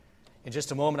In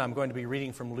just a moment, I'm going to be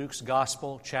reading from Luke's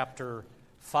Gospel, chapter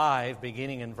 5,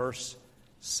 beginning in verse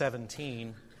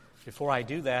 17. Before I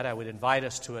do that, I would invite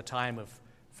us to a time of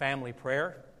family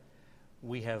prayer.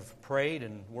 We have prayed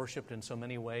and worshiped in so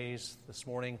many ways this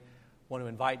morning. I want to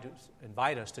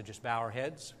invite us to just bow our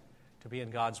heads, to be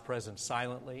in God's presence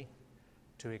silently,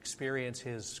 to experience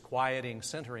His quieting,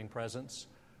 centering presence,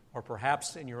 or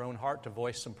perhaps in your own heart to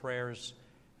voice some prayers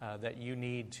that you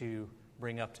need to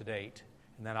bring up to date.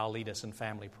 And then I'll lead us in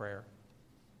family prayer.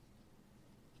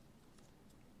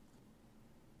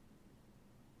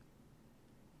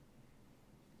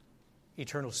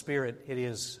 Eternal Spirit, it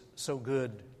is so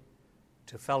good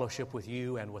to fellowship with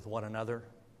you and with one another.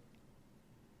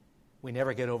 We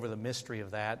never get over the mystery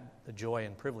of that, the joy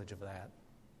and privilege of that.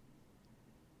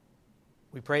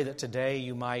 We pray that today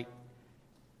you might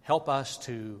help us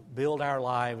to build our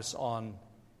lives on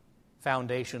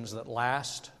foundations that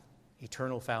last,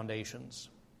 eternal foundations.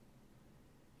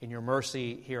 In your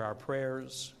mercy, hear our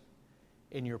prayers.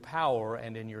 In your power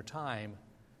and in your time,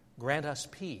 grant us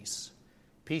peace.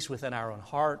 Peace within our own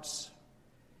hearts,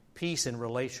 peace in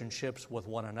relationships with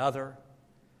one another,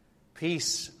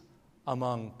 peace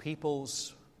among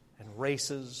peoples and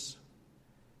races,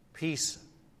 peace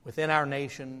within our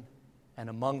nation and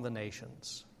among the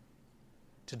nations.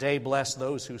 Today, bless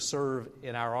those who serve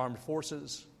in our armed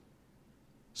forces,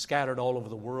 scattered all over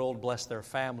the world. Bless their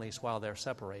families while they're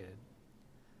separated.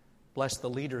 Bless the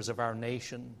leaders of our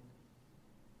nation,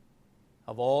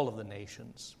 of all of the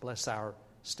nations. Bless our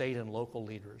state and local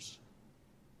leaders.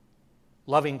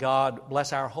 Loving God,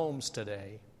 bless our homes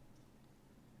today.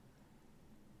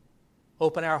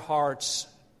 Open our hearts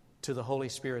to the Holy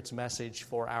Spirit's message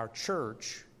for our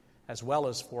church as well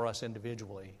as for us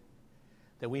individually,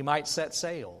 that we might set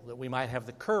sail, that we might have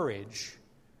the courage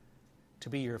to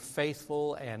be your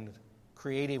faithful and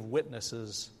creative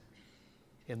witnesses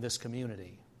in this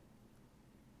community.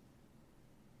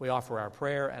 We offer our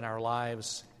prayer and our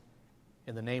lives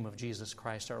in the name of Jesus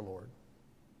Christ our Lord.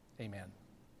 Amen.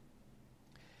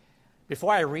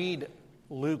 Before I read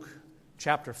Luke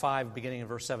chapter 5, beginning in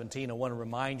verse 17, I want to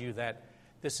remind you that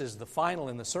this is the final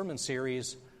in the sermon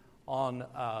series on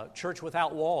Church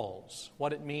Without Walls,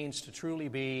 what it means to truly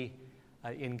be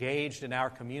engaged in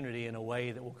our community in a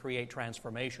way that will create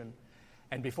transformation.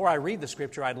 And before I read the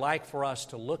scripture, I'd like for us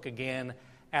to look again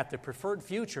at the preferred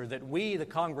future that we, the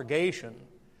congregation,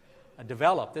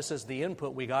 develop. This is the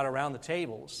input we got around the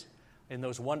tables in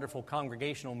those wonderful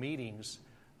congregational meetings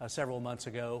several months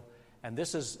ago. And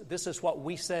this is what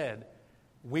we said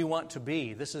we want to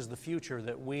be. This is the future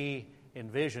that we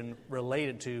envision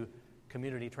related to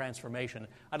community transformation.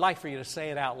 I'd like for you to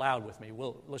say it out loud with me.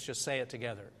 Let's just say it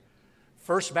together.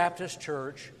 First Baptist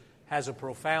Church has a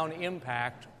profound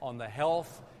impact on the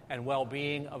health and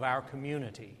well-being of our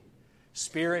community.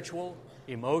 Spiritual,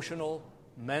 emotional,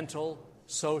 mental,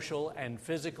 social, and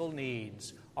physical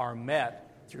needs are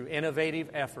met through innovative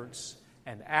efforts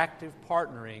and active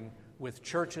partnering with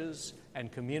churches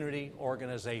and community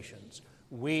organizations.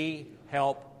 We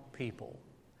help people.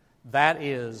 That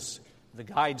is the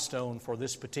guide stone for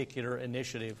this particular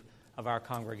initiative of our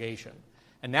congregation.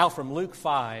 And now from Luke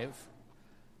 5,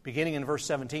 beginning in verse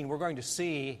 17, we're going to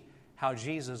see how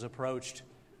Jesus approached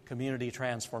community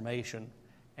transformation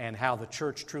and how the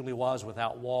church truly was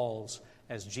without walls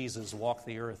as Jesus walked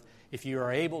the earth. If you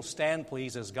are able, stand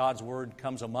please as God's word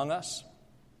comes among us,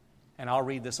 and I'll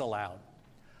read this aloud.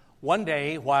 One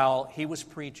day while he was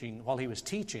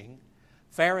teaching,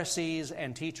 Pharisees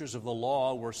and teachers of the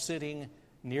law were sitting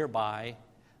nearby.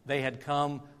 They had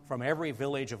come from every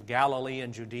village of Galilee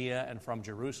and Judea and from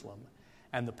Jerusalem,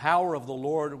 and the power of the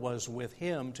Lord was with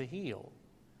him to heal.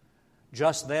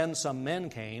 Just then some men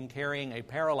came carrying a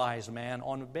paralyzed man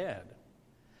on a bed.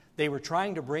 They were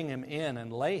trying to bring him in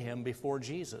and lay him before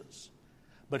Jesus.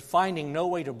 But finding no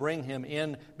way to bring him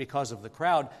in because of the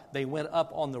crowd, they went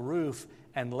up on the roof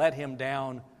and let him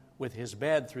down with his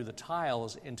bed through the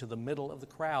tiles into the middle of the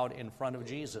crowd in front of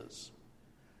Jesus.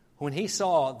 When he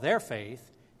saw their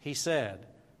faith, he said,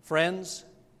 Friend,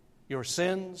 your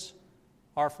sins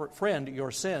are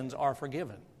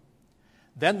forgiven."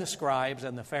 Then the scribes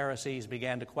and the Pharisees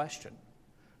began to question,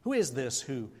 "Who is this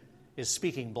who is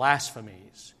speaking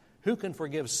blasphemies? Who can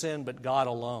forgive sin but God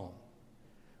alone?"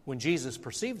 When Jesus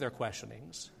perceived their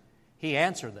questionings, he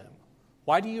answered them,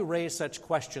 "Why do you raise such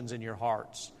questions in your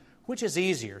hearts? Which is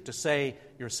easier, to say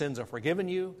your sins are forgiven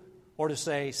you, or to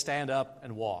say stand up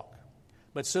and walk?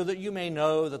 But so that you may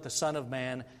know that the Son of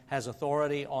Man has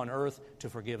authority on earth to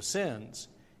forgive sins,"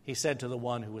 he said to the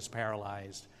one who was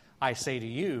paralyzed, "I say to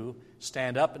you,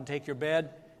 stand up and take your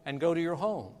bed and go to your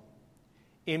home."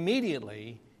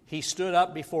 Immediately he stood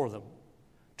up before them,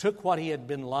 took what he had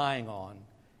been lying on,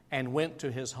 and went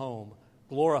to his home,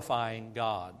 glorifying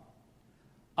God.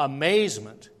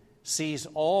 Amazement seized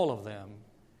all of them,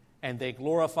 and they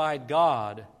glorified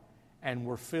God and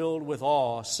were filled with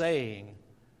awe, saying,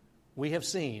 "We have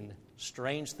seen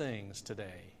strange things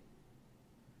today."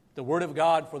 The word of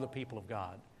God for the people of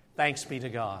God. Thanks be to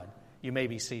God. You may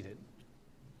be seated.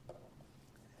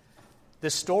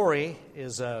 This story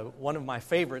is one of my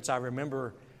favorites. I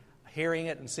remember hearing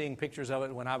it and seeing pictures of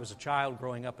it when I was a child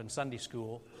growing up in Sunday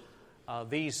school.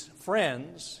 These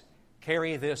friends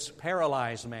carry this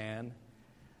paralyzed man.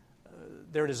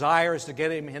 Their desire is to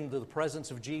get him into the presence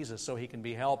of Jesus so he can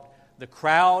be helped. The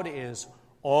crowd is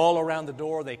all around the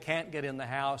door. They can't get in the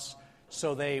house,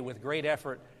 so they, with great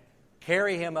effort,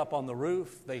 carry him up on the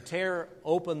roof. They tear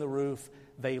open the roof.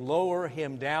 They lower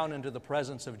him down into the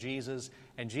presence of Jesus,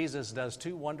 and Jesus does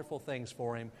two wonderful things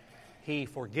for him. He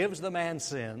forgives the man's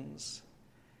sins,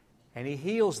 and he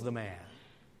heals the man.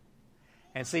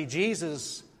 And see,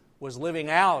 Jesus was living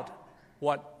out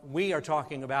what we are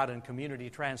talking about in community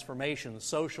transformation,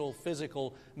 social,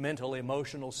 physical, mental,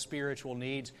 emotional, spiritual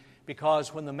needs,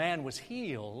 because when the man was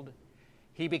healed,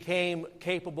 he became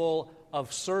capable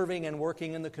of serving and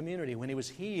working in the community. When he was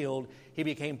healed, he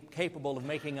became capable of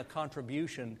making a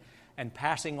contribution and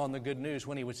passing on the good news.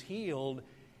 When he was healed,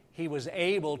 he was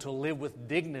able to live with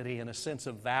dignity and a sense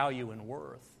of value and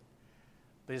worth.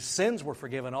 But his sins were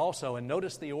forgiven also, and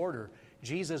notice the order.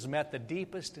 Jesus met the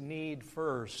deepest need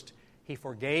first. He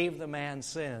forgave the man's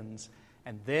sins,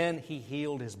 and then he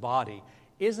healed his body.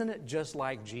 Isn't it just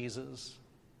like Jesus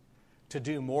to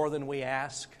do more than we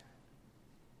ask?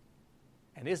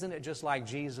 And isn't it just like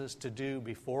Jesus to do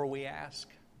before we ask?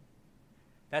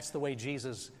 That's the way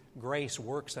Jesus' grace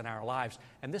works in our lives.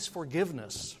 And this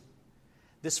forgiveness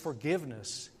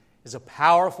is a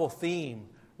powerful theme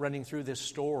running through this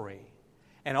story.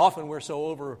 And often we're so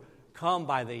overcome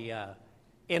by the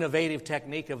innovative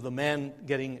technique of the men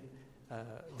getting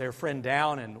their friend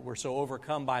down, and we're so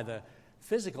overcome by the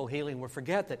physical healing, we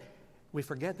forget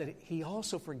that he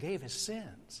also forgave his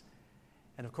sins.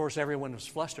 And of course, everyone was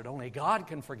flustered. Only God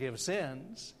can forgive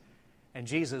sins. And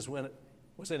Jesus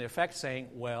was in effect saying,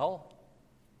 well,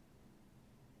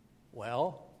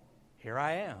 here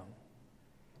I am.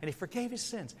 And he forgave his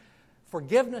sins.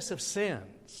 Forgiveness of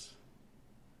sins.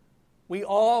 We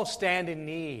all stand in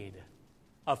need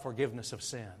of forgiveness of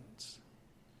sins.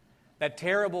 That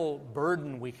terrible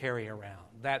burden we carry around,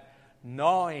 that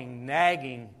gnawing,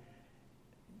 nagging,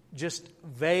 just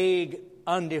vague,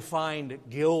 undefined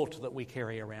guilt that we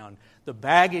carry around, the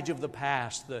baggage of the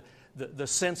past, the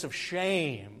sense of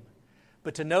shame.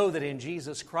 But to know that in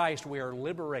Jesus Christ we are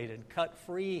liberated, cut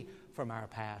free from our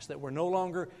past, that we're no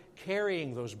longer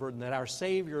carrying those burdens, that our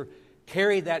Savior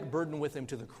carried that burden with Him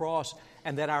to the cross,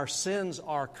 and that our sins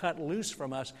are cut loose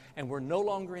from us, and we're no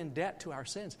longer in debt to our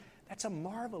sins. That's a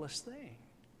marvelous thing.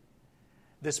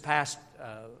 This past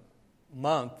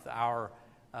month, our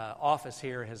office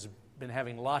here has been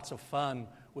having lots of fun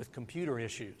with computer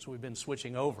issues. We've been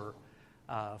switching over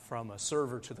from a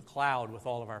server to the cloud with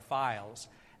all of our files,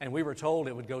 and we were told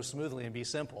it would go smoothly and be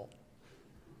simple.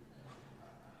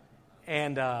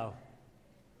 And,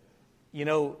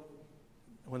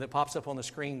 when it pops up on the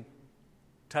screen,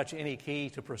 touch any key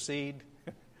to proceed.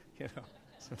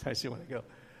 Sometimes you want to go.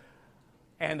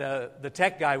 And the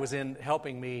tech guy was in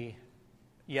helping me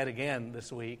yet again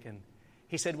this week, and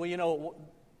he said, well,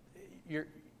 your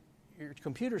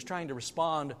computer's trying to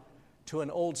respond to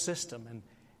an old system,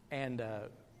 and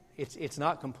it's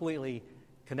not completely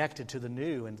connected to the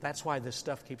new, and that's why this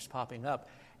stuff keeps popping up.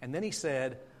 And then he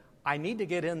said, I need to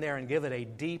get in there and give it a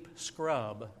deep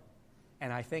scrub,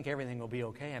 and I think everything will be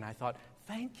okay. And I thought,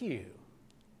 thank you.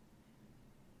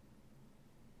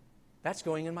 That's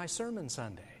going in my sermon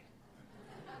Sunday.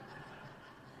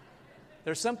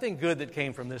 There's something good that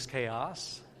came from this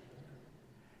chaos.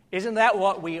 Isn't that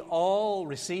what we all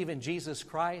receive in Jesus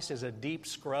Christ, is a deep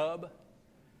scrub,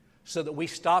 so that we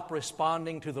stop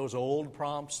responding to those old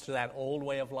prompts, to that old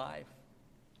way of life?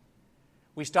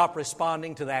 We stop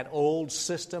responding to that old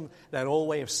system, that old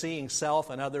way of seeing self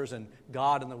and others and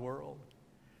God and the world.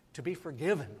 To be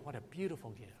forgiven, what a beautiful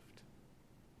gift.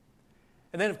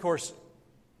 And then, of course,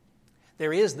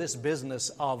 there is this business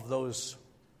of those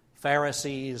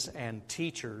Pharisees and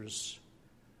teachers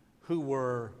who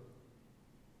were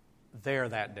there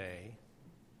that day.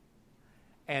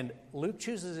 And Luke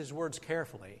chooses his words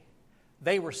carefully.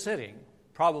 They were sitting.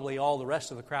 Probably all the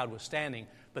rest of the crowd was standing,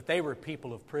 but they were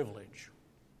people of privilege.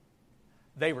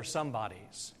 They were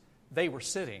somebodies. They were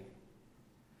sitting.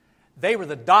 They were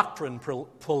the doctrine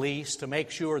police to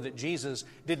make sure that Jesus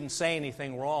didn't say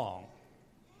anything wrong.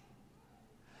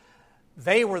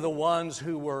 They were the ones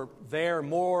who were there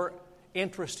more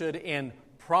interested in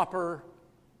proper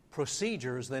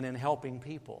procedures than in helping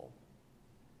people.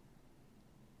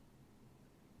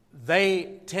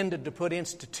 They tended to put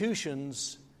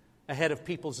institutions ahead of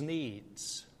people's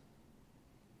needs.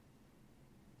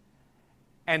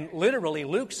 And literally,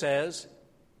 Luke says,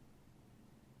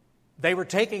 they were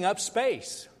taking up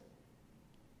space.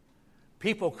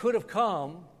 People could have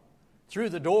come through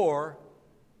the door,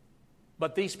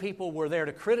 but these people were there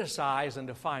to criticize and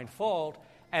to find fault,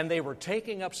 and they were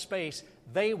taking up space.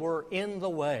 They were in the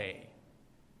way.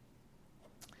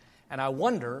 And I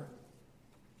wonder,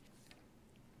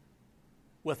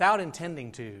 without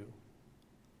intending to,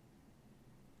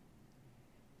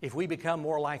 if we become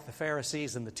more like the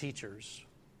Pharisees and the teachers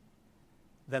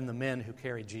than the men who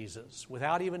carried Jesus.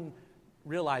 Without even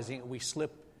realizing it, we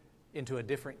slip into a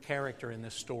different character in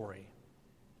this story.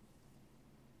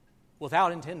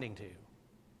 Without intending to.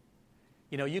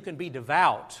 You know, you can be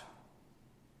devout.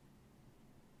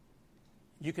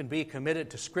 You can be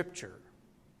committed to Scripture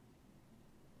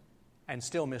and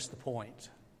still miss the point.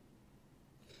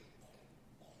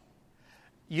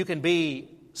 You can be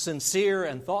sincere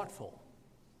and thoughtful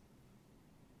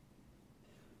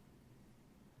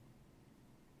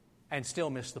and still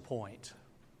miss the point.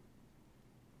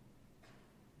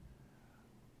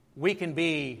 We can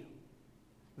be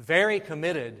very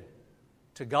committed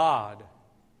to God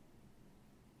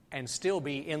and still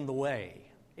be in the way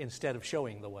instead of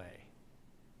showing the way.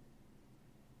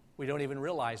 We don't even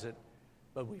realize it,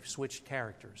 but we've switched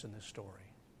characters in this story.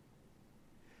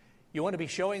 You want to be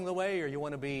showing the way or you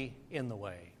want to be in the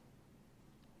way?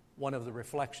 One of the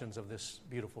reflections of this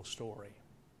beautiful story.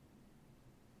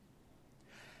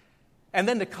 And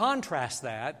then to contrast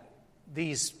that,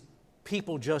 these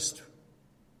people just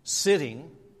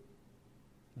sitting,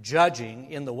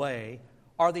 judging in the way,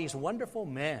 are these wonderful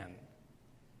men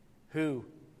who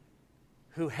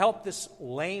helped this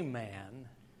lame man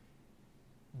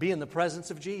be in the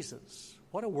presence of Jesus.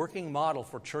 What a working model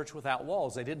for Church Without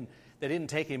Walls. They didn't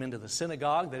take him into the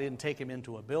synagogue. They didn't take him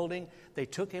into a building. They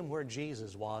took him where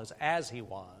Jesus was, as he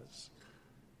was.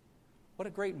 What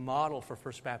a great model for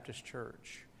First Baptist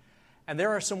Church. And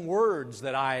there are some words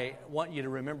that I want you to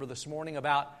remember this morning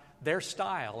about their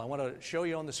style. I want to show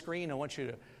you on the screen. I want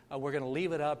you to, we're going to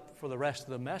leave it up for the rest of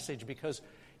the message because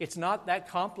it's not that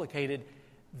complicated.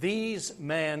 These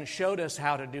men showed us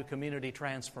how to do community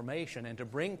transformation and to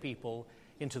bring people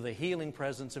into the healing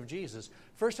presence of Jesus.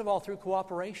 First of all, through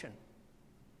cooperation.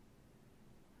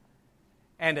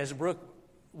 And as Brooke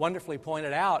wonderfully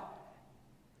pointed out,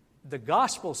 the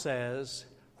gospel says,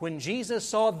 when Jesus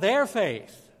saw their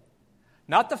faith,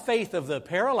 not the faith of the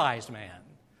paralyzed man,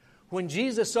 when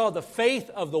Jesus saw the faith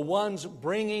of the ones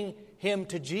bringing him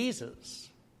to Jesus,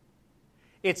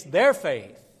 it's their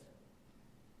faith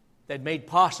that made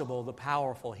possible the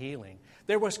powerful healing.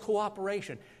 There was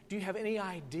cooperation. Do you have any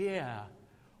idea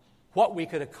what we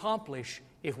could accomplish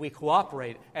if we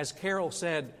cooperate? As Carol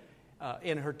said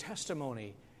in her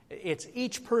testimony, it's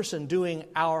each person doing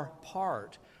our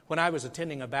part. When I was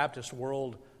attending a Baptist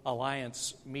World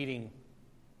Alliance meeting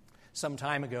some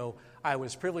time ago, I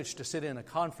was privileged to sit in a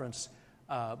conference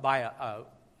by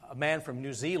a man from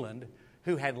New Zealand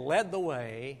who had led the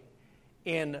way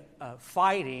in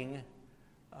fighting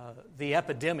the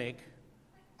epidemic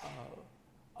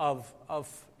of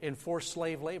enforced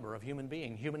slave labor, of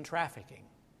human trafficking.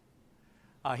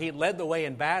 He led the way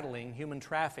in battling human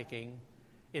trafficking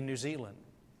in New Zealand.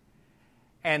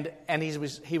 And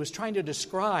he was trying to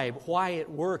describe why it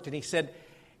worked, and he said,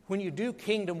 when you do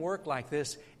kingdom work like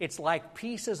this, it's like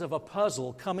pieces of a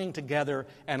puzzle coming together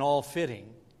and all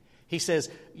fitting. He says,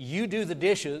 you do the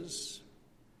dishes,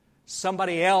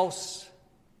 somebody else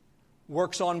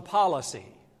works on policy.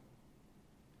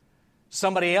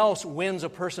 Somebody else wins a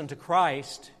person to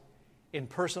Christ in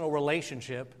personal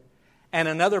relationship, and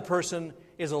another person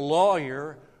is a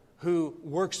lawyer who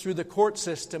works through the court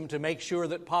system to make sure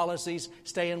that policies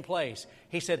stay in place.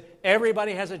 He said,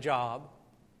 everybody has a job.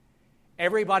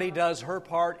 Everybody does her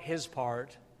part, his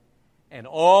part, and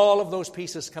all of those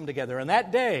pieces come together. And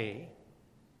that day,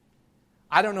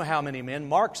 I don't know how many men,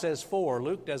 Mark says 4,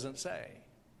 Luke doesn't say.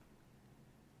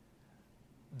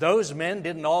 Those men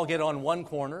didn't all get on one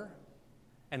corner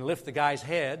and lift the guy's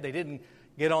head. They didn't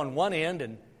get on one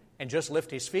end and just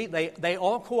lift his feet. They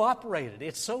all cooperated.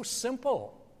 It's so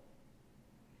simple.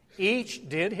 Each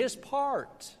did his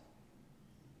part.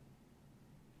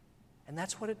 And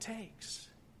that's what it takes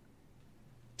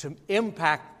to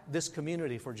impact this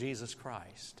community for Jesus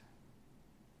Christ.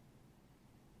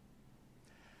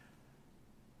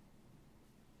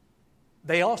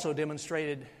 They also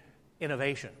demonstrated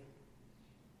innovation.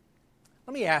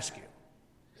 Let me ask you,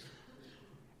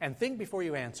 and think before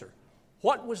you answer,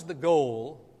 what was the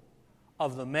goal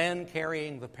of the men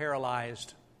carrying the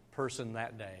paralyzed person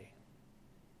that day?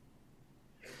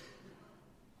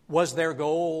 Was their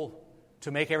goal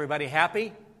to make everybody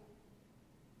happy?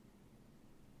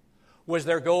 Was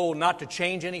their goal not to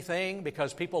change anything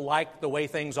because people like the way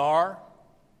things are?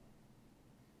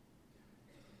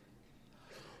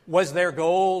 Was their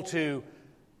goal to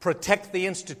protect the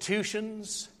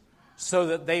institutions so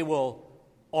that they will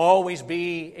always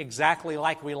be exactly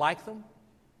like we like them?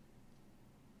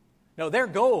 No, their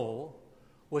goal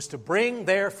was to bring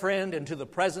their friend into the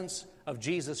presence of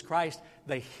Jesus Christ,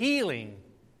 the healing,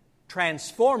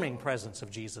 transforming presence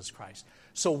of Jesus Christ.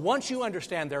 So once you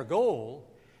understand their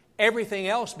goal, everything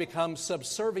else becomes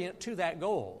subservient to that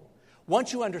goal.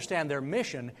 Once you understand their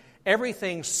mission,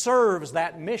 everything serves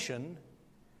that mission.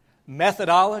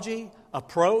 Methodology,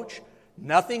 approach,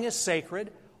 nothing is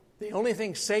sacred. The only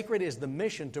thing sacred is the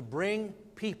mission to bring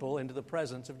people into the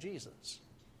presence of Jesus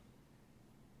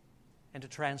and to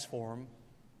transform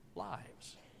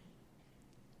lives.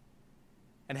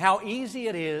 And how easy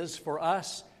it is for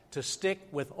us to stick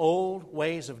with old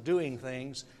ways of doing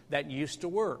things that used to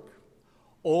work.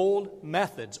 Old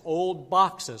methods, old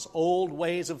boxes, old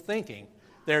ways of thinking.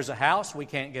 There's a house, we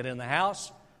can't get in the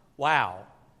house. Wow.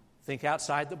 Think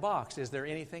outside the box. Is there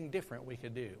anything different we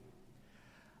could do?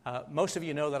 Most of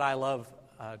you know that I love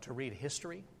to read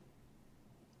history.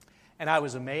 And I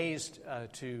was amazed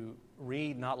to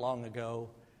read not long ago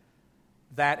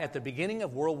that at the beginning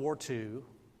of World War II,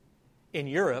 in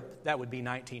Europe, that would be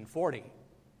 1940,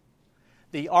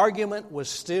 the argument was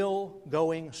still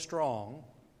going strong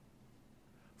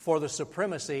for the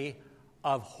supremacy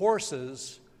of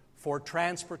horses for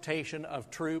transportation of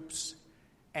troops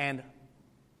and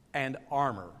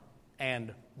armor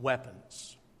and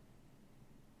weapons.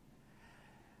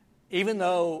 Even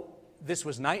though this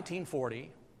was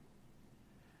 1940,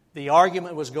 the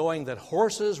argument was going that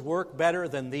horses work better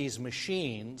than these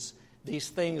machines, these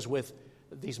things with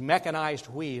these mechanized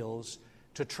wheels,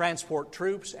 to transport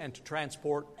troops and to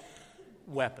transport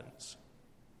weapons.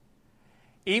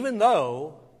 Even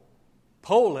though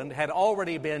Poland had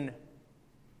already been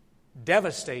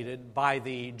devastated by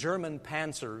the German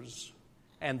panzers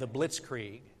and the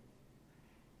Blitzkrieg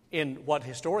in what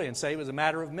historians say was a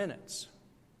matter of minutes,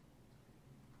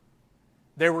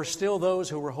 there were still those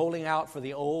who were holding out for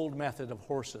the old method of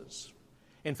horses.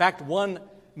 In fact, one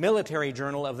military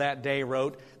journal of that day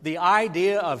wrote, "The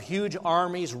idea of huge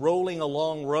armies rolling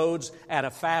along roads at a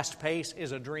fast pace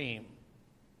is a dream."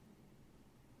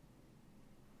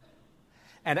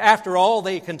 And after all,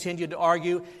 they continued to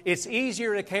argue, it's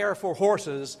easier to care for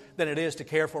horses than it is to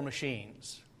care for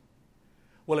machines.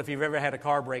 Well, if you've ever had a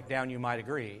car breakdown, you might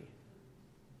agree.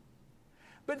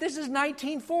 But this is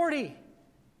 1940.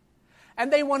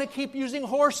 And they want to keep using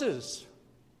horses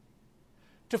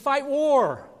to fight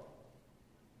war.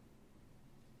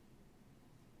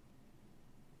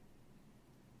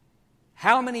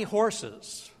 How many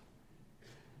horses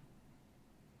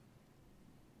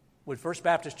would First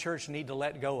Baptist Church need to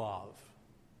let go of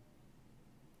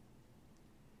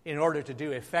in order to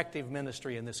do effective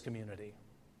ministry in this community?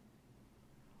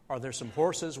 Are there some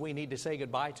horses we need to say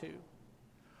goodbye to?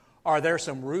 Are there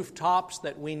some rooftops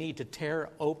that we need to tear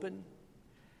open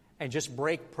and just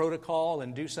break protocol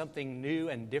and do something new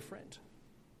and different?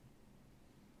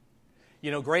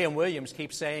 You know, Graham Williams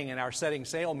keeps saying in our setting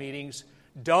sail meetings,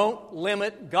 don't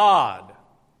limit God.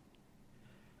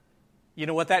 You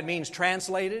know what that means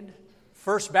translated?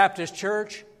 First Baptist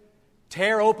Church,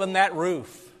 tear open that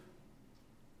roof.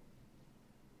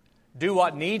 Do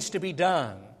what needs to be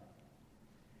done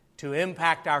to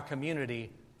impact our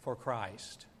community for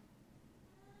Christ.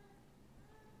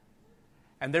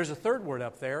 And there's a third word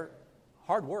up there,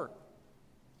 hard work.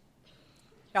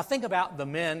 Now think about the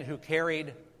men who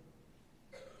carried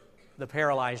the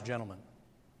paralyzed gentleman.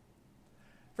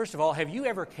 First of all, have you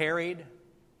ever carried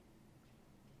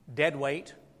dead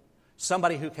weight?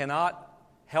 Somebody who cannot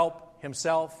help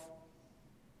himself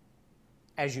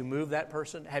as you move that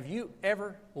person? Have you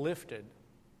ever lifted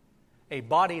a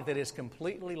body that is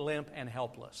completely limp and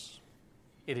helpless?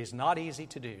 It is not easy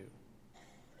to do.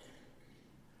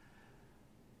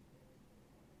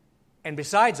 And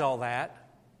besides all that,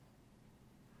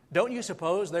 don't you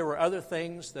suppose there were other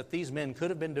things that these men could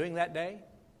have been doing that day?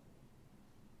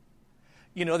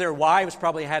 You know, their wives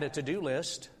probably had a to-do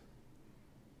list.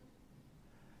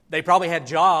 They probably had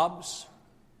jobs.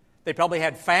 They probably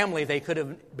had family they could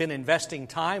have been investing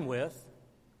time with.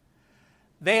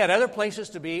 They had other places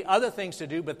to be, other things to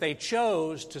do, but they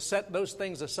chose to set those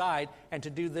things aside and to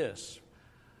do this.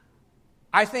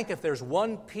 I think if there's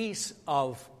one piece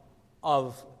of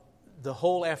the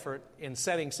whole effort in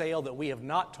setting sail that we have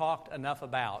not talked enough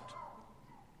about,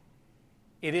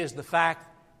 it is the fact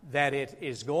that it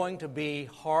is going to be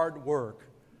hard work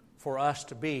for us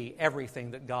to be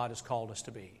everything that God has called us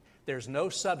to be. There's no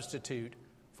substitute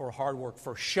for hard work,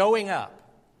 for showing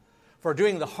up, for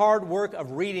doing the hard work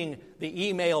of reading the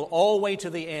email all the way to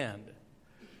the end,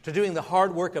 to doing the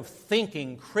hard work of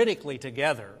thinking critically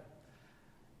together,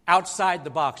 outside the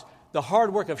box, the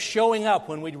hard work of showing up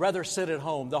when we'd rather sit at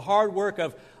home, the hard work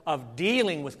of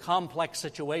dealing with complex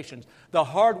situations, the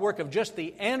hard work of just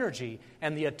the energy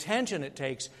and the attention it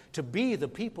takes to be the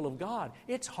people of God.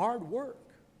 It's hard work.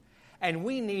 And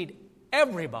we need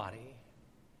everybody.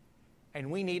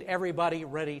 And we need everybody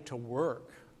ready to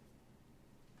work.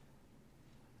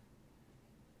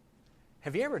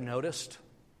 Have you ever noticed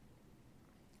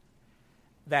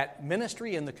that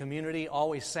ministry in the community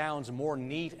always sounds more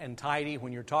neat and tidy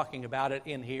when you're talking about it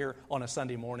in here on a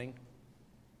Sunday morning?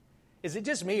 Is it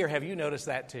just me, or have you noticed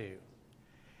that too?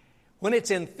 When it's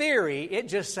in theory, it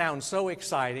just sounds so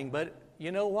exciting, but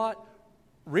you know what?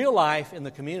 Real life in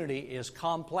the community is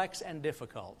complex and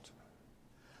difficult.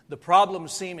 The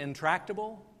problems seem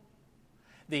intractable,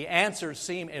 the answers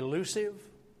seem elusive,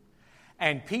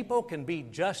 and people can be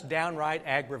just downright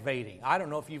aggravating. I don't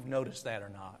know if you've noticed that or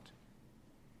not.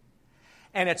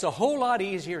 And it's a whole lot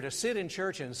easier to sit in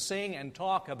church and sing and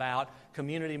talk about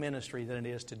community ministry than it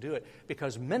is to do it,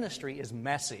 because ministry is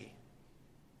messy.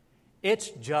 It's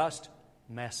just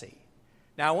messy.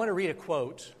 Now, I want to read a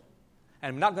quote,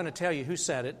 and I'm not going to tell you who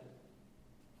said it.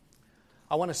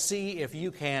 I want to see if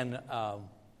you can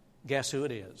guess who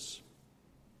it is.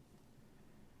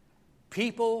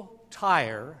 People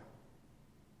tire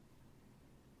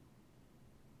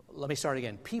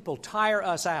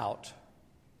us out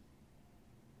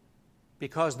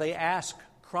because they ask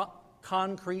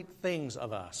concrete things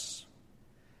of us,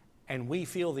 and we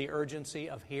feel the urgency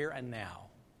of here and now.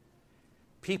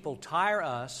 People tire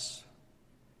us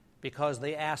because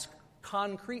they ask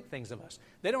concrete things of us.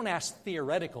 They don't ask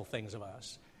theoretical things of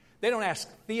us. They don't ask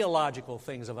theological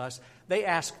things of us. They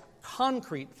ask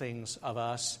concrete things of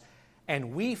us,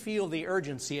 and we feel the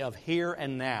urgency of here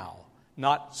and now,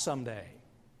 not someday.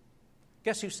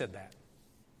 Guess who said that?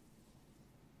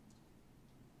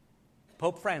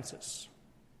 Pope Francis.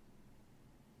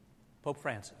 Pope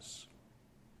Francis.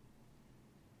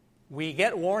 We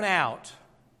get worn out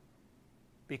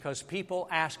because people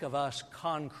ask of us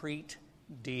concrete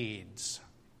deeds,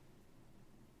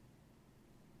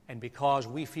 and because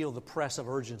we feel the press of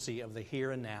urgency of the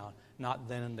here and now, not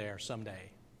then and there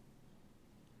someday.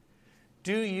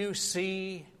 Do you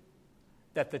see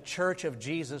that the Church of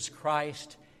Jesus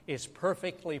Christ is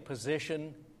perfectly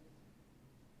positioned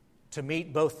to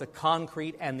meet both the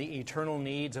concrete and the eternal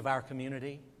needs of our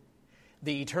community?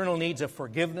 The eternal needs of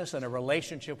forgiveness and a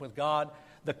relationship with God,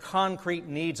 the concrete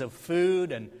needs of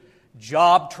food and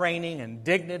job training and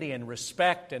dignity and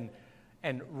respect and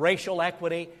racial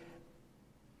equity.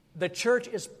 The church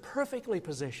is perfectly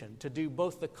positioned to do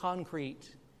both the concrete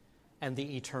and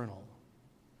the eternal.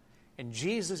 And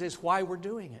Jesus is why we're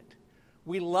doing it.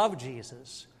 We love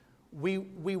Jesus. We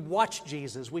watch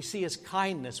Jesus. We see His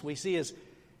kindness. We see His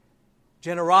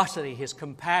generosity, His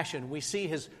compassion. We see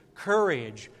His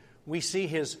courage. We see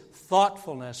His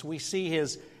thoughtfulness. We see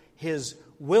His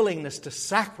willingness to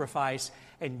sacrifice.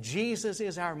 And Jesus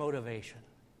is our motivation.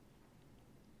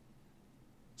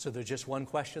 So there's just one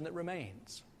question that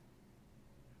remains.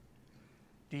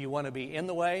 Do you want to be in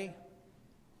the way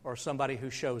or somebody who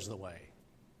shows the way?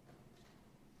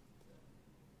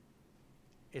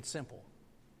 It's simple.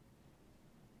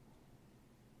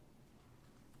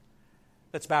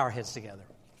 Let's bow our heads together.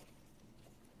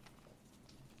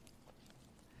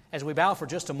 As we bow for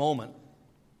just a moment,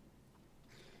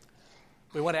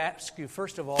 we want to ask you,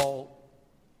 first of all,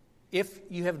 if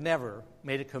you have never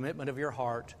made a commitment of your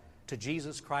heart to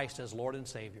Jesus Christ as Lord and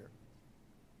Savior,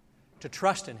 to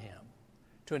trust in Him,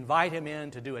 to invite Him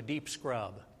in to do a deep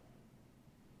scrub,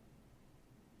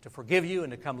 to forgive you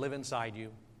and to come live inside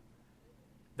you,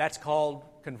 that's called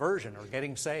conversion or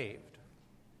getting saved.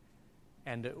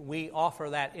 And we offer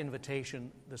that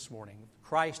invitation this morning.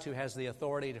 Christ, who has the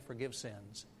authority to forgive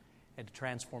sins and to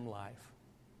transform life.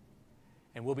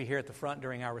 And we'll be here at the front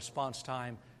during our response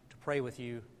time to pray with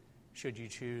you should you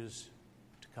choose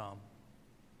to come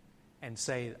and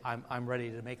say, I'm ready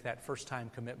to make that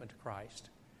first-time commitment to Christ.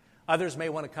 Others may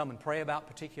want to come and pray about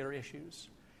particular issues.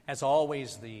 As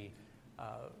always, the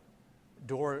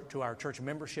door to our church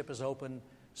membership is open.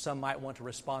 Some might want to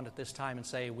respond at this time and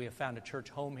say, we have found a church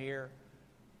home here.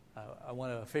 I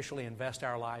want to officially invest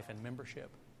our life in membership.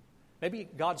 Maybe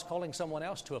God's calling someone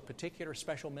else to a particular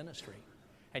special ministry,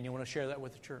 and you want to share that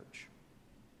with the church.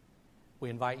 We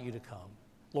invite you to come.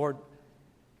 Lord,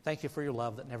 thank you for your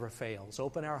love that never fails.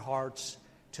 Open our hearts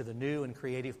to the new and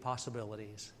creative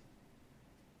possibilities.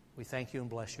 We thank you and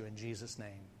bless you in Jesus'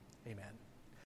 name. Amen.